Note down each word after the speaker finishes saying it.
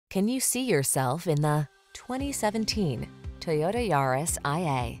Can you see yourself in the 2017 Toyota Yaris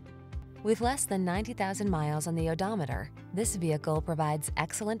IA? With less than 90,000 miles on the odometer, this vehicle provides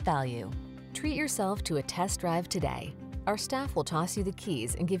excellent value. Treat yourself to a test drive today. Our staff will toss you the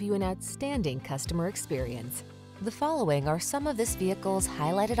keys and give you an outstanding customer experience. The following are some of this vehicle's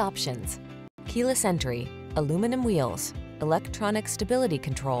highlighted options: keyless entry, aluminum wheels, electronic stability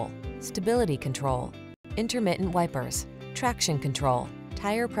control, intermittent wipers, traction control,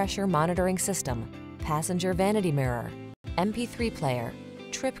 tire pressure monitoring system, passenger vanity mirror, MP3 player,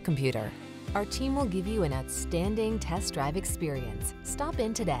 trip computer. Our team will give you an outstanding test drive experience. Stop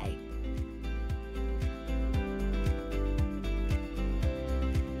in today.